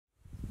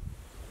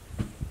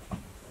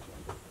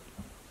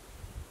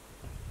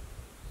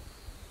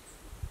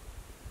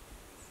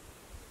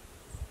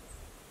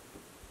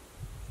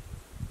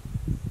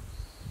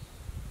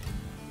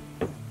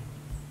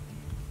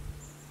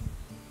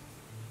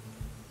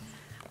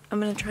I'm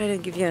gonna try to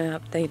give you an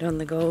update on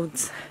the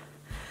goats.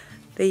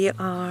 They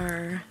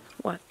are,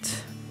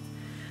 what,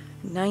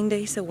 9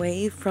 days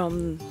away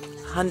from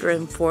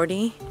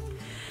 140.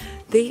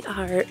 They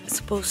are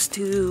supposed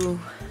to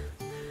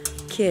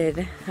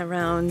kid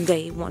around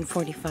day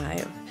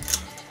 145.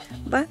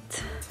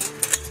 But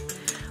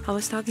I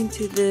was talking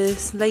to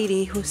this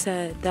lady who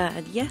said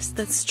that yes,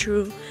 that's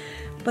true,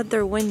 but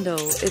their window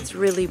is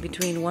really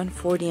between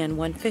 140 and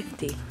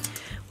 150,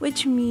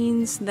 which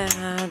means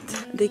that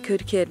they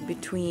could kid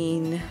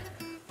between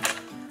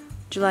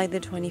July the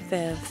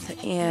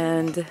 25th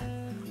and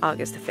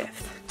August the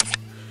 5th.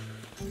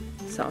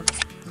 So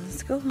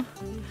let's go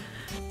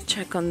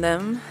check on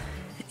them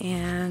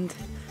and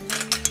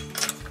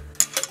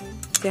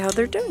see how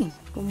they're doing.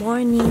 Good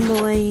morning,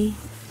 boy.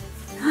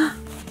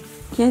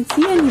 Can't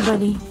see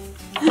anybody.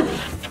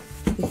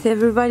 Is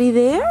everybody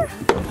there?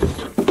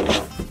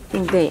 I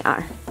think they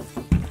are.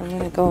 I'm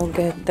gonna go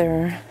get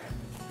their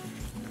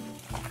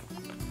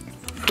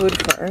food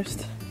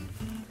first.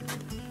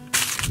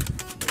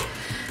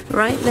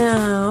 Right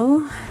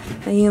now,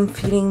 I am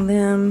feeding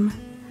them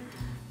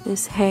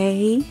this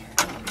hay.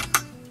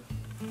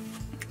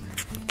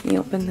 Let me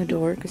open the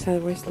door because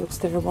otherwise it looks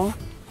terrible.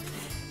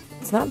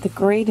 It's not the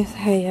greatest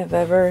hay I've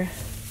ever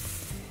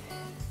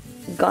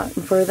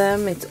gotten for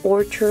them. It's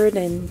Orchard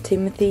and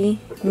Timothy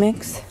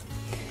mix.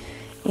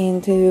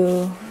 And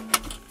to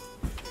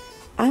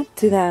add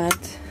to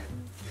that,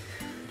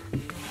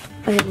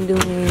 I'm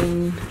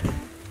doing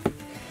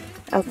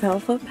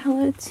alfalfa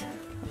pellets,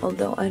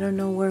 although I don't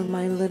know where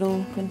my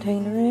little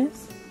container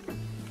is.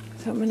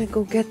 So I'm gonna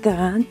go get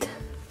that.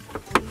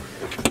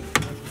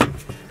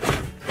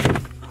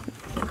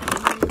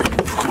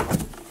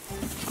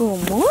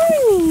 Good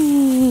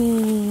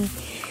morning!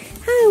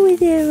 How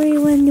is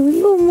everyone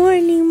doing? Good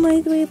morning, my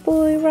great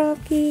boy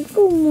Rocky.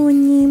 Good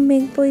morning,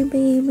 big boy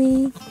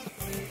baby.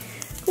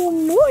 Good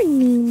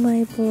morning,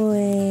 my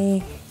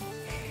boy.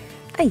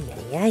 Ay,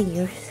 ay, ay,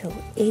 you're so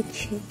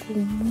itchy.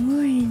 Good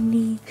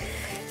morning.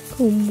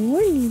 Good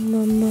morning,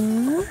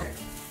 Mama.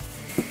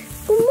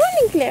 Good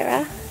morning,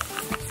 Clara.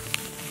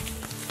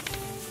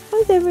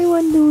 How's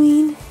everyone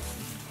doing?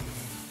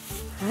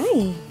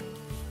 Hi.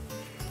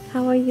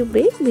 How are you,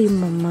 baby,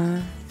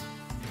 Mama?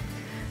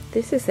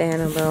 This is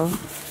Annabelle.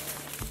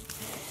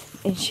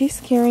 And she's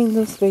carrying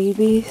those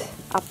babies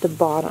up the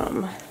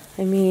bottom.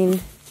 I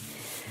mean,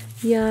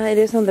 yeah, it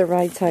is on the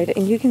right side.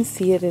 And you can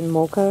see it in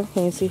Mocha.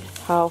 Can you see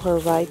how her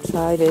right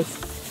side is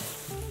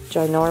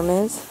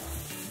ginormous?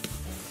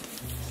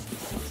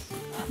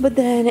 But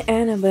then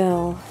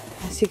Annabelle,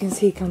 as you can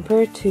see,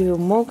 compared to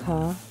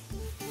Mocha,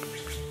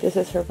 this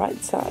is her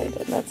right side,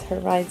 and that's her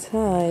right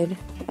side.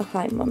 Oh,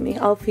 hi, Mommy.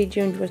 I'll feed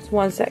you in just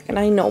 1 second.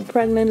 I know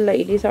pregnant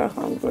ladies are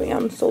hungry.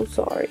 I'm so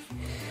sorry.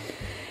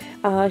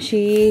 I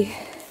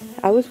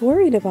was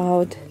worried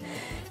about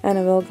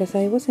Annabelle because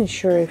I wasn't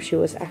sure if she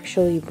was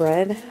actually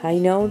bred. I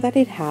know that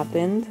it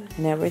happened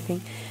and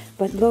everything,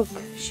 but look,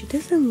 she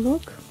doesn't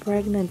look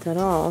pregnant at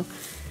all.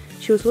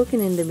 She was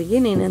looking in the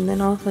beginning, and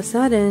then all of a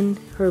sudden,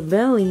 her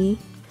belly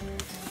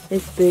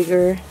is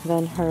bigger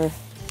than her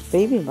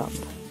baby bump.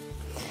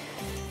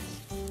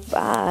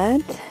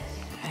 But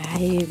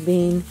I've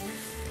been,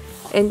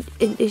 and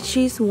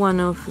she's one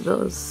of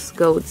those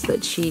goats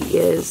that she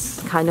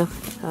is kind of,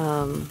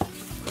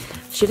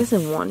 she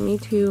doesn't want me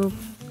to,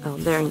 oh,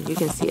 there, you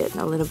can see it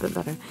a little bit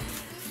better.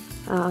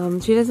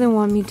 She doesn't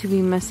want me to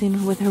be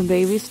messing with her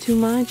babies too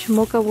much.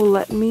 Mocha will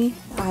let me.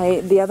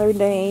 The other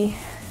day,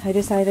 I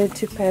decided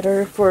to pet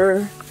her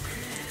for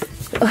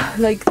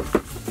like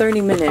 30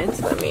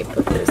 minutes. Let me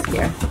put this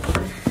here.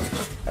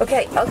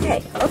 Okay.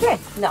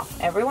 No,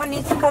 everyone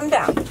needs to come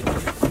down.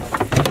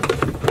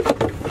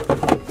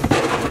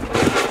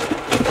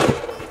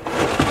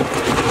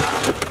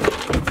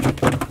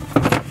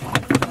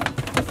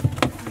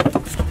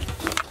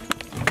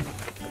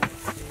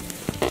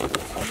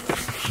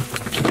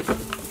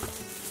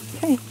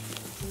 Okay.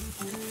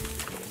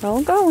 We're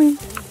all going.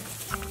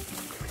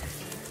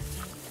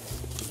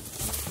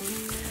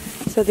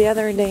 So the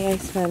other day I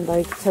spent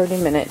like 30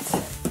 minutes.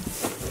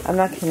 I'm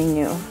not kidding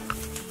you.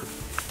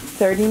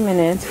 30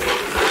 minutes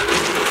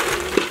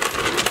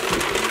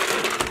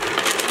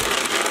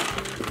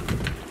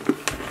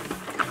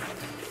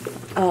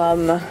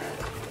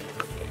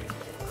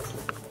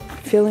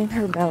feeling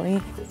her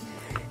belly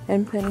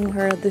and petting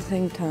her at the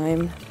same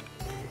time.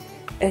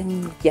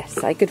 And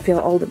yes, I could feel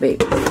all the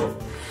babies.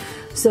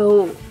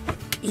 So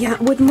yeah,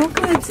 with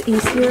Mocha it's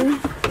easier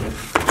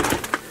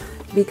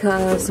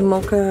because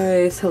Mocha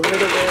is a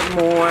little bit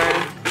more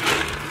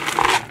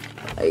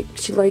like,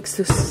 she likes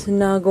to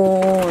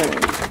snuggle,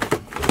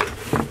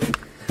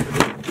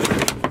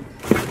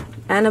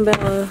 and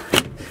Annabelle,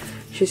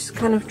 she's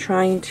kind of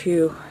trying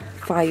to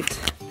fight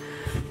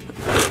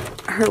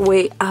her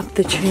way up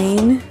the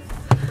chain.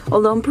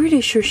 Although I'm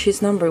pretty sure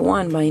she's number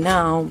 1 by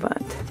now,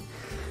 but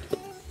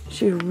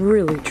she's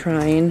really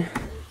trying.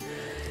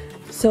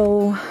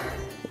 So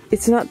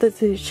it's not that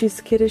she's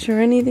skittish or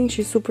anything,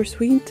 she's super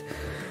sweet,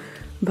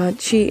 but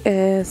she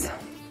is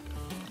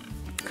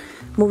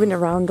moving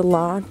around a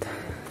lot.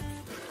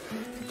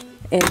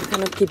 and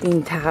kind of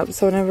keeping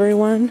tabs on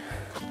everyone.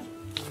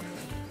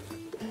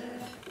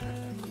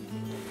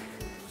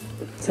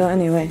 So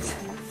anyways,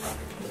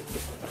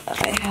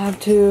 I have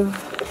to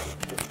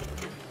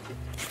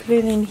put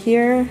it in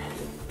here.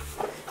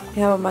 I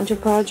have a bunch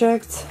of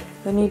projects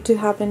that need to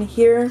happen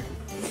here.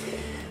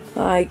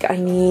 Like I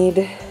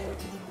need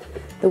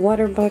the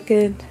water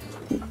bucket,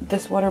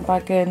 this water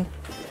bucket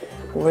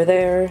over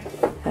there.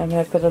 I'm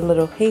gonna put a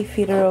little hay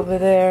feeder over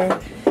there.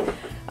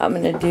 I'm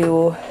gonna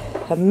do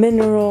a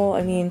mineral.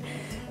 I mean,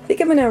 I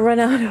think I'm gonna run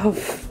out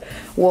of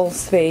wall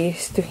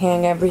space to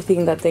hang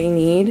everything that they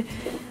need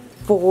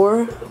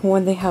for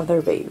when they have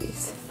their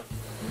babies.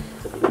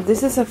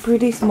 This is a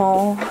pretty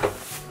small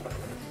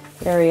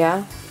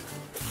area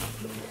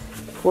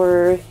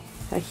for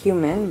a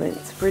human, but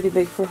it's pretty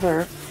big for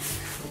her.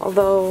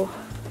 Although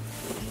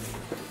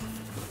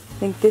I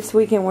think this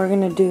weekend we're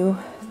gonna do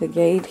the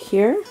gate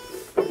here,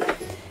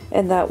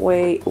 and that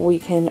way we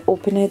can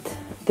open it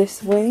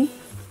this way.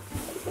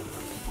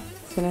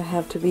 It's gonna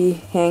have to be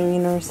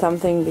hanging or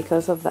something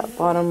because of that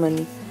bottom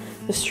and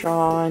the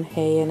straw and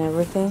hay and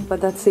everything,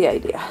 but that's the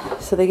idea.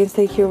 So they can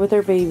stay here with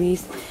their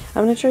babies.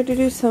 I'm gonna try to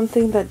do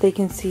something that they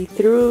can see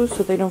through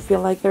so they don't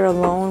feel like they're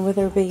alone with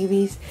their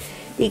babies.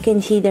 They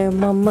can see their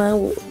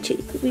mama.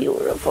 She's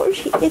beautiful.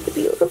 She is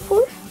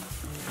beautiful.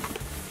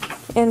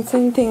 And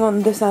same thing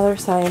on this other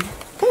side.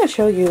 I'm gonna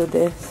show you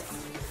this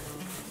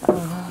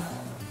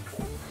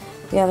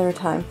the other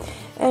time.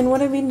 And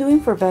what I've been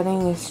doing for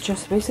bedding is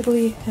just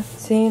basically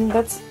saying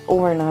that's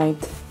overnight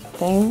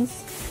things.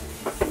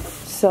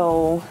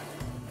 So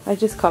I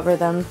just cover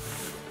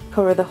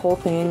the whole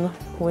thing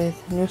with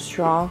new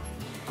straw,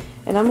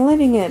 and I'm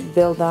letting it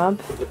build up.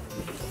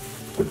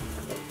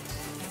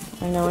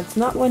 I know it's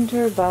not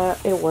winter, but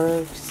it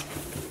works.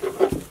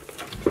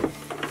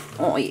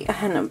 Oh yeah,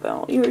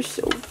 Annabelle, you're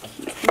so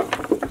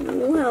cute.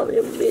 You have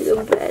a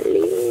big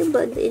belly,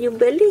 but your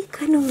belly is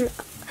kind of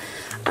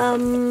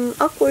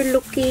awkward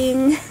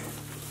looking.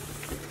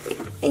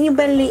 And your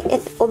belly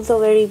is also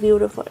very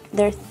beautiful.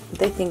 They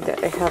think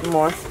that I have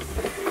more.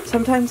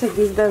 Sometimes I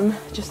give them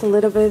just a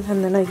little bit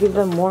and then I give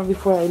them more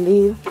before I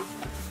leave.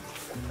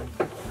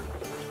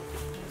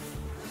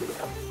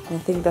 I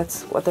think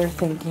that's what they're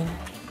thinking.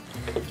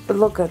 But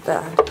look at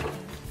that.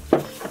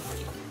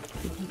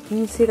 Can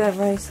you see that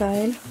right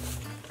side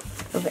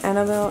of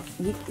Annabelle?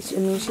 I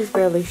mean, she's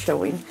barely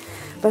showing.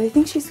 But I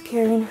think she's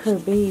carrying her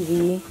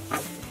baby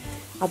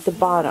at the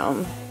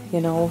bottom, you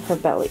know, her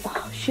belly.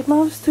 Oh, she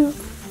loves to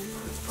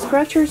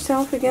scratch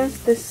herself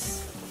against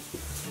this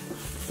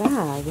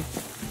bag.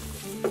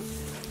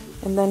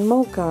 And then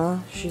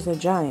Mocha, she's a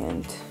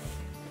giant.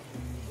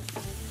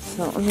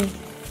 So let me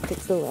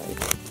fix the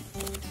light.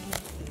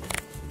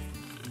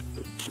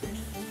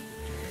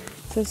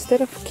 So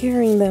instead of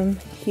carrying them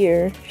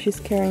here, she's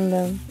carrying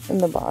them in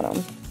the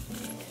bottom.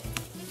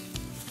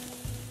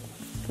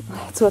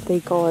 That's what they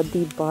call a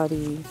deep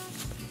body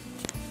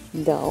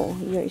doll.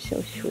 You're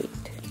so sweet.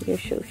 You're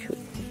so sweet.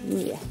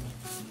 Yeah.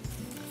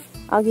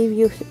 I'll give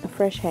you a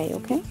fresh hay,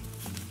 okay?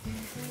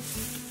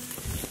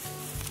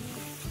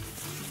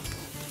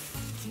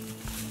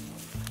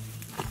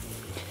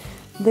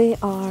 They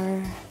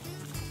are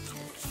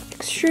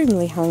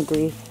extremely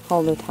hungry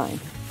all the time.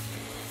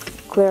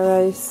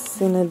 Clara is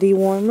in a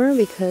dewormer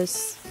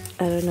because,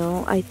 I don't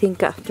know, I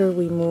think after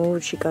we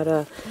moved she got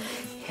a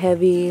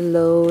heavy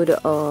load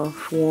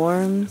of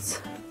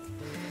worms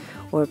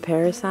or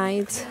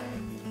parasites,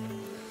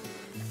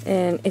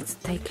 and it's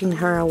taking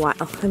her a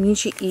while. I mean,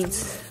 she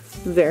eats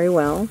very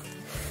well,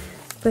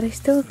 but I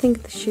still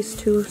think that she's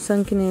too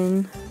sunken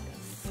in.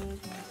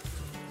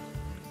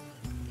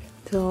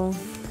 So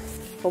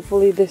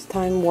hopefully this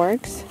time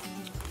works.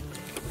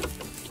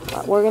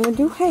 But we're gonna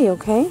do hay,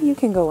 okay? You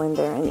can go in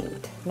there and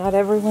eat. Not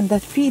everyone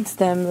that feeds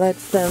them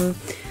lets them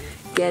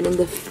get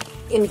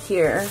in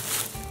here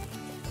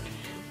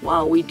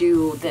while we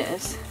do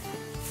this.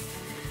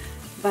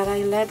 But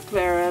I let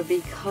Clara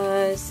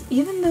because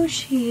even though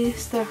she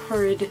is the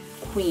herd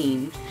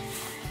queen,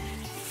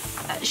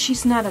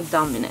 she's not a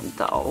dominant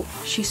doll.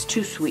 She's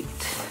too sweet.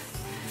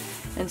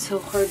 And so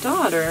her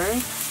daughter,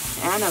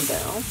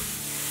 Annabelle,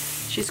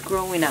 she's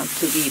growing up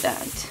to be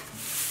that.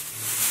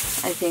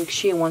 I think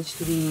she wants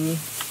to be,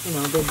 you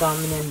know, the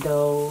dominant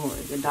doll,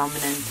 the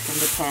dominant in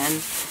the pen.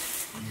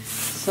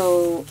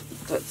 So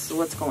that's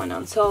what's going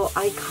on. So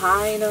I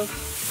kind of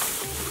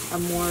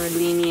am more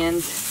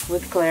lenient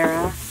with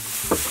Clara.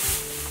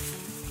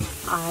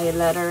 I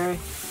let her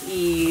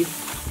eat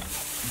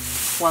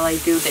while I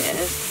do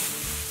this.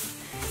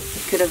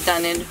 I could have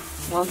done it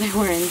while they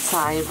were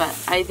inside, but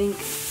I think,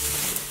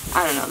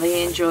 I don't know,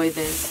 they enjoy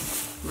this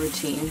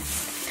routine.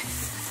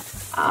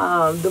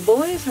 The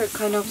boys are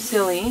kind of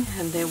silly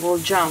and they will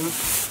jump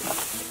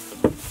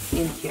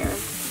in here,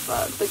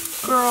 but the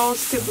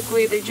girls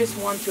typically they just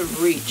want to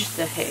reach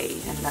the hay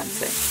and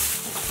that's it.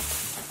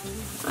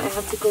 I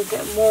have to go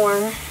get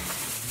more.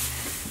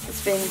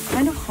 It's been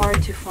kind of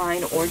hard to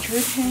find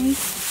orchard hay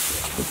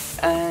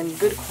and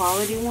good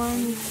quality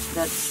one.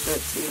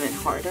 That's even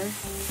harder.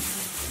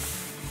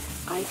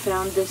 I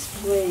found this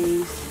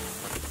place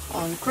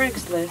on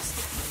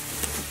Craigslist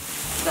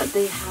that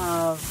they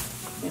have,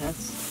 you know,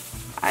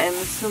 I am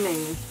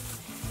assuming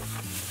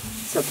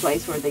it's a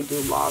place where they do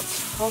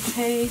lots of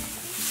hay,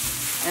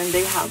 and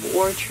they have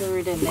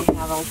orchard and they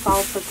have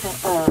alfalfa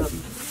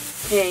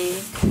hay.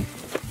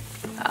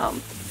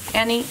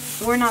 Annie,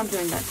 we're not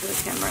doing that to the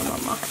camera,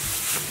 Mama.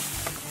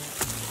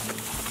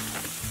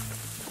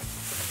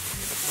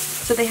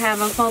 So they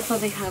have alfalfa,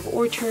 they have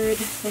orchard,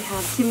 they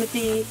have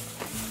timothy,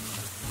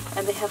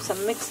 and they have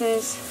some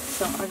mixes.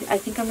 So I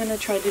think I'm gonna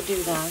try to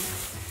do that,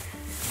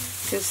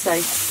 because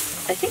I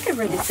think I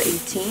read it's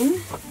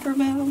 18 per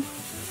bale,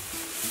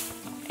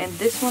 and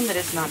this one that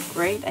is not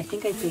great, I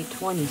think I paid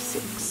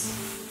 26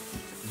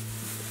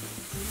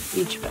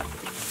 each bale.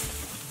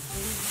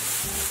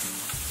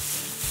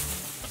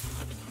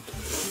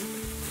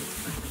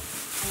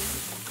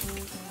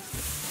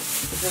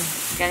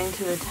 It's getting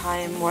to the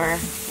time where,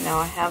 you know,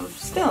 I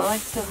still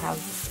have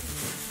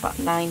about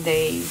 9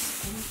 days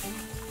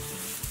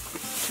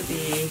to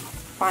be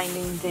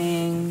finding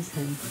things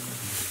and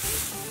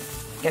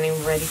getting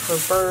ready for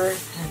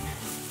birth, and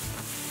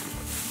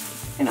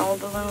you know, all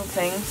the little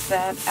things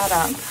that add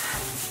up.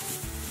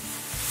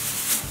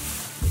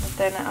 But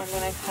then I'm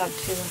gonna have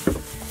to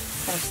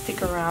kind of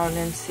stick around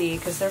and see,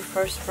 because they're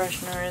first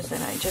fresheners,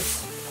 and I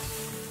just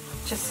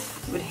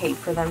would hate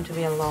for them to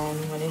be alone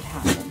when it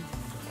happens.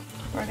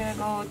 We're gonna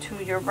go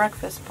to your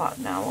breakfast pot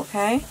now,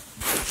 okay?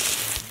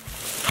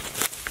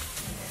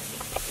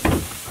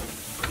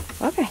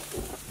 Okay,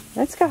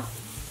 let's go.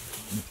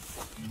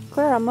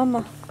 Clara,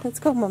 Mama, let's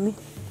go, Mommy.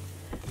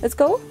 Let's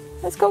go?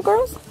 Let's go,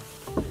 girls.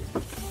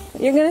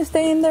 You're gonna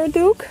stay in there,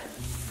 Duke?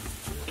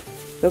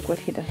 Look what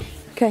he does.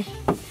 Okay.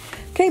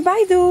 Okay,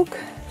 bye, Duke.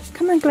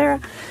 Come on, Clara.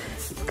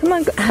 Come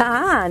on.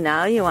 Ah,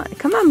 now you want.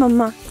 Come on,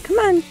 Mama. Come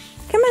on.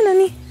 Come on,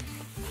 honey.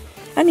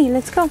 Honey,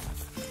 let's go.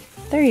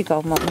 There you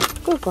go, Mama.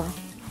 Good girl.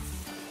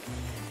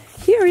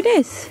 Here it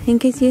is, in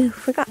case you've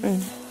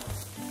forgotten.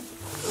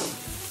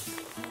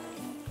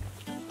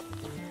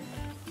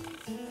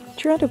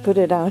 Try to put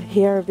it out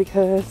here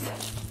because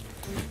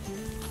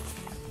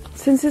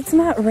since it's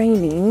not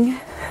raining,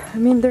 I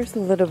mean, there's a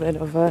little bit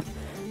of a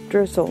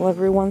drizzle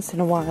every once in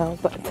a while,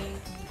 but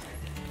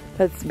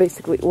that's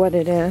basically what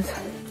it is.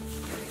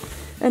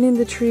 And in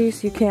the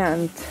trees, you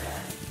can't.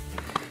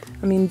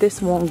 I mean,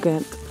 this won't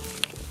get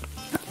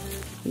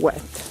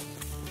wet.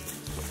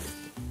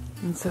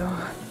 And so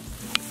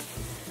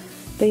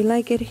they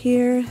like it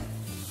here.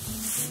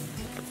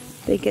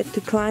 They get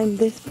to climb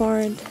this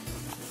part.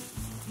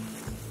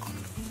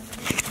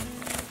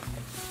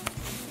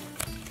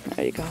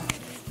 There you go.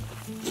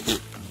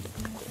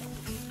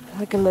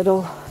 Like a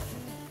little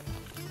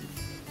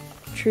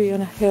tree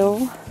on a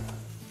hill.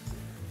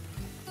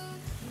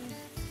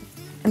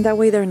 And that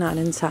way they're not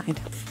inside.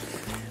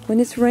 When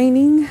it's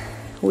raining,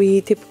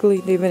 we typically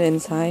leave it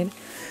inside,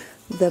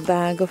 the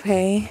bag of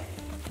hay.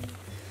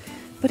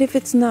 But if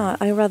it's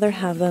not, I'd rather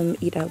have them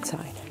eat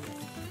outside.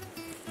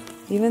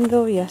 Even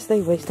though, yes,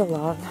 they waste a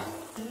lot.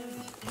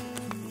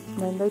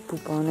 Then they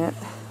poop on it.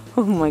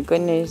 Oh my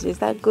goodness, is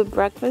that good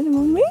breakfast,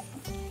 Mommy?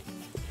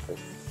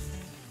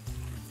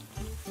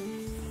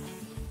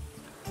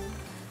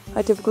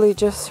 I typically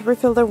just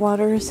refill their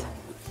waters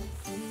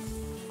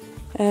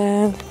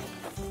and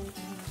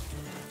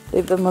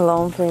leave them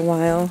alone for a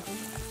while.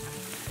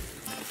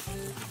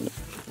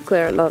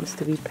 Claire loves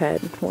to be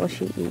pet while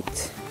she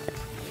eats.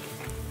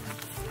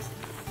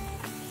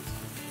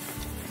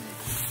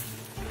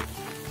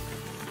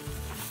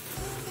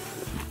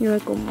 You're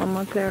like, oh,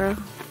 Mama Clara.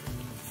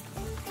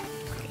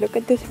 Look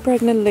at these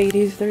pregnant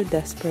ladies, they're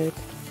desperate.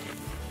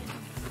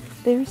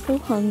 They're so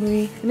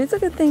hungry. And it's a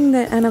good thing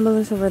that Annabelle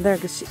is over there,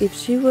 because if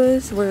she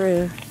was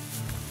where...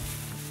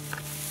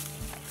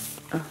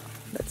 Oh,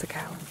 that's a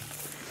cow.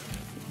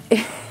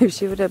 If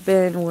she would have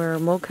been where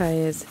Mocha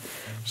is,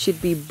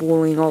 she'd be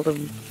bullying all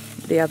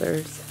the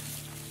others.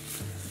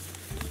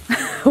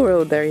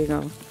 Well, there you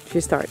go.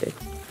 She started.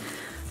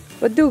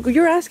 But Duke,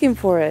 you're asking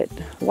for it.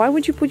 Why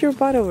would you put your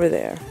butt over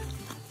there?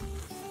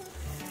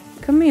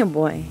 Come here,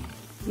 boy.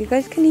 You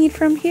guys can eat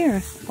from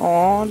here.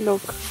 Oh,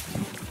 look.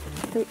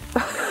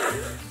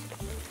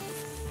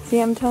 See,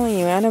 I'm telling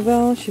you,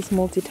 Annabelle, she's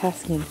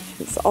multitasking.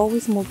 She's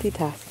always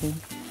multitasking.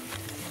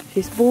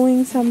 She's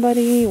bullying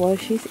somebody while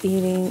she's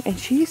eating, and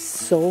she's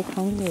so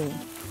hungry.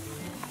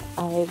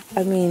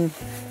 I mean,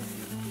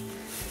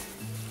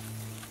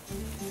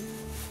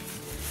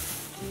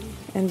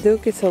 and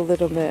Duke is a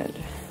little bit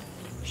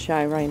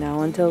shy right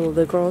now until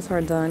the girls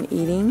are done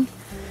eating,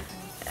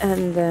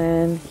 and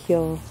then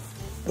he'll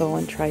go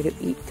and try to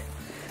eat.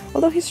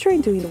 Although he's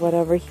trying to eat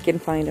whatever he can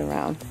find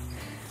around.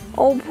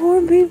 Oh,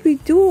 poor baby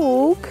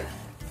Duke.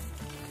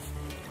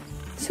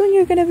 Soon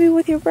you're gonna be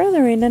with your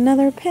brother in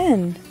another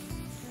pen.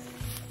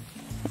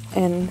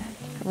 And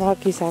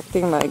Rocky's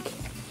acting like,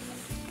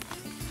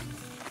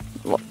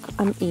 look,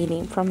 I'm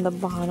eating from the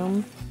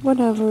bottom,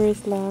 whatever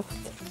is left.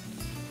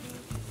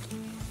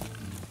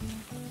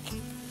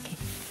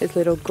 His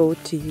little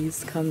goatee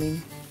is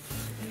coming.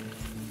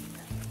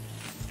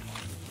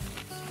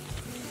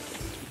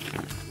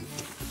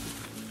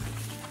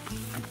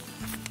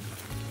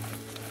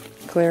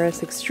 Clara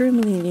is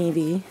extremely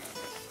needy.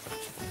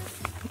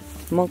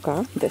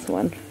 Mocha, this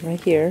one right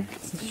here,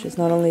 she's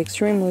not only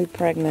extremely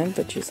pregnant,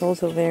 but she's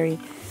also very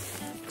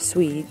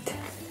sweet,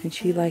 and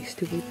she likes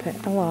to be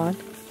pet a lot.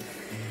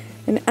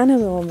 And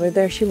Annabelle over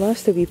there, she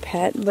loves to be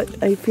pet,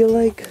 but I feel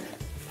like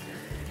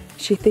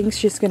she thinks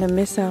she's gonna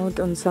miss out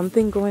on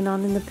something going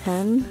on in the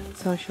pen,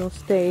 so she'll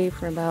stay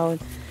for about,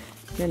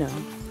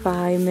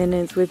 5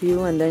 minutes with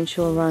you, and then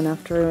she'll run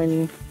after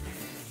any,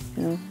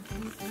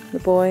 the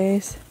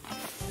boys.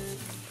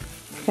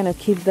 Kind of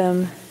keep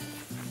them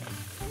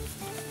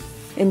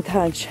in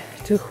touch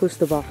to who's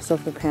the boss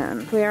of the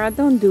pen. Clara,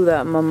 don't do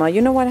that, Mama.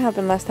 You know what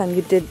happened last time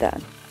you did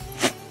that?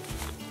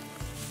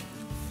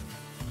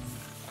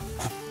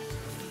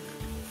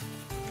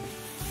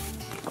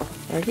 Oh,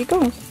 there he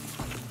goes.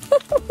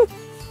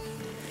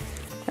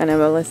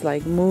 Annabelle is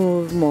like,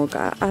 move,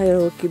 Mocha.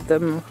 I'll keep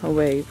them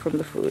away from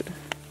the food.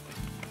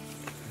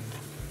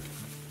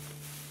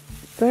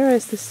 Clara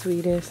is the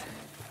sweetest.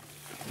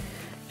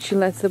 She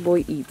lets the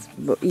boy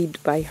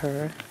eat by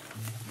her.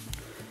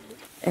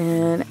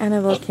 And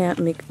Annabelle can't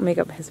make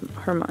up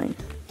her mind.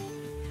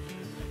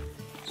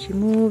 She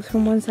moves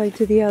from one side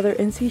to the other,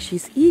 and see,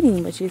 she's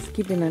eating, but she's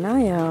keeping an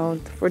eye out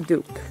for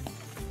Duke.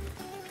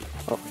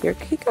 Oh, here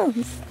he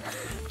comes.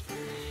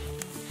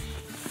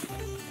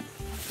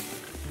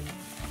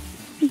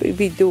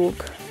 Baby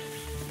Duke.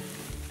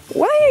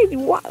 Why?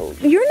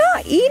 You're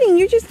not eating,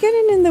 you're just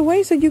getting in the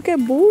way so you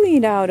get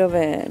bullied out of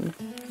it.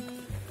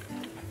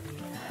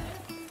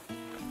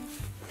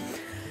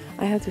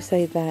 I have to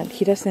say that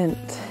he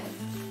doesn't...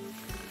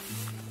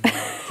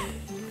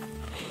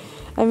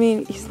 I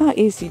mean, he's not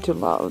easy to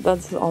love,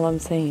 that's all I'm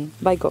saying.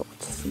 By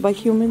goats. By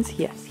humans,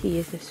 yes, he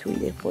is the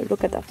sweetest boy.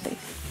 Look at that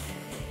face.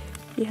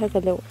 He has a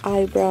little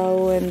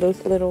eyebrow and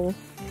those little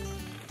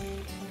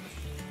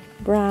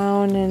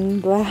brown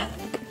and black.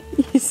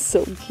 He's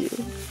so cute.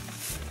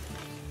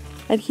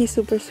 And he's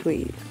super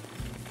sweet.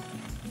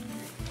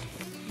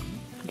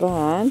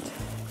 But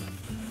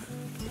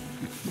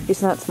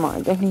he's not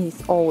smart, and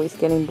he's always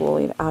getting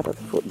bullied out of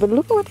the food. But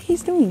look at what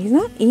he's doing. He's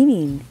not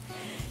eating.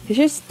 He's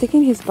just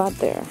sticking his butt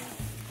there.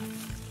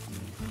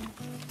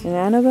 And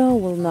Annabelle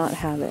will not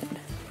have it.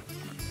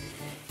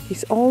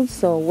 He's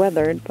also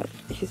weathered, but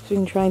he's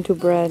been trying to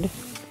breed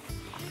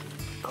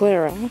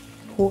Clara,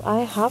 who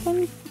I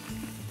haven't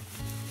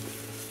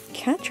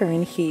catch her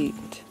in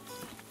heat.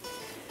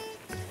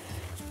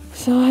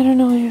 So I don't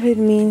know if it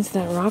means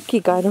that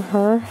Rocky got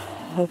her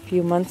a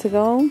few months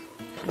ago,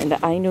 and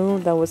I knew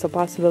that was a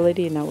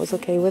possibility and I was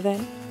okay with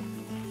it.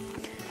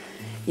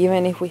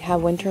 Even if we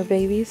have winter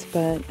babies,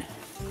 but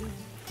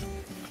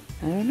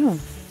I don't know.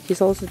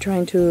 He's also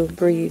trying to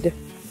breed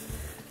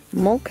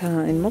Mocha,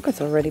 and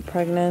Mocha's already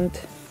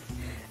pregnant.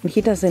 And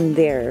he doesn't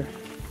dare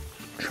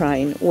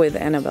try with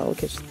Annabelle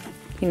because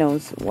he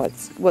knows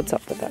what's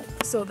up with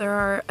that. So there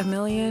are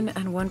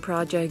 1,000,001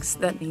 projects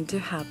that need to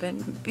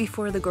happen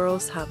before the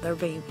girls have their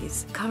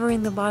babies.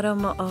 Covering the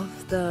bottom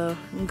of the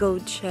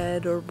goat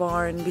shed or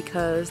barn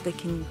because they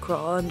can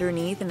crawl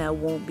underneath and I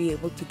won't be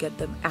able to get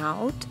them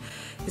out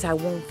because I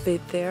won't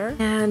fit there.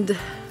 And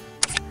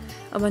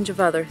a bunch of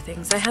other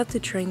things. I have to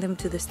train them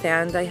to the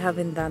stand. I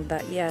haven't done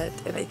that yet,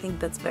 and I think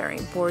that's very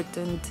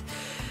important.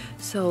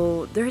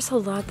 So there's a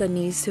lot that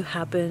needs to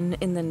happen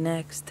in the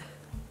next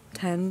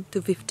 10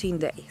 to 15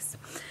 days.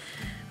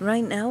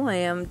 Right now I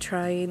am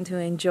trying to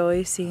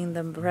enjoy seeing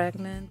them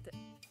pregnant.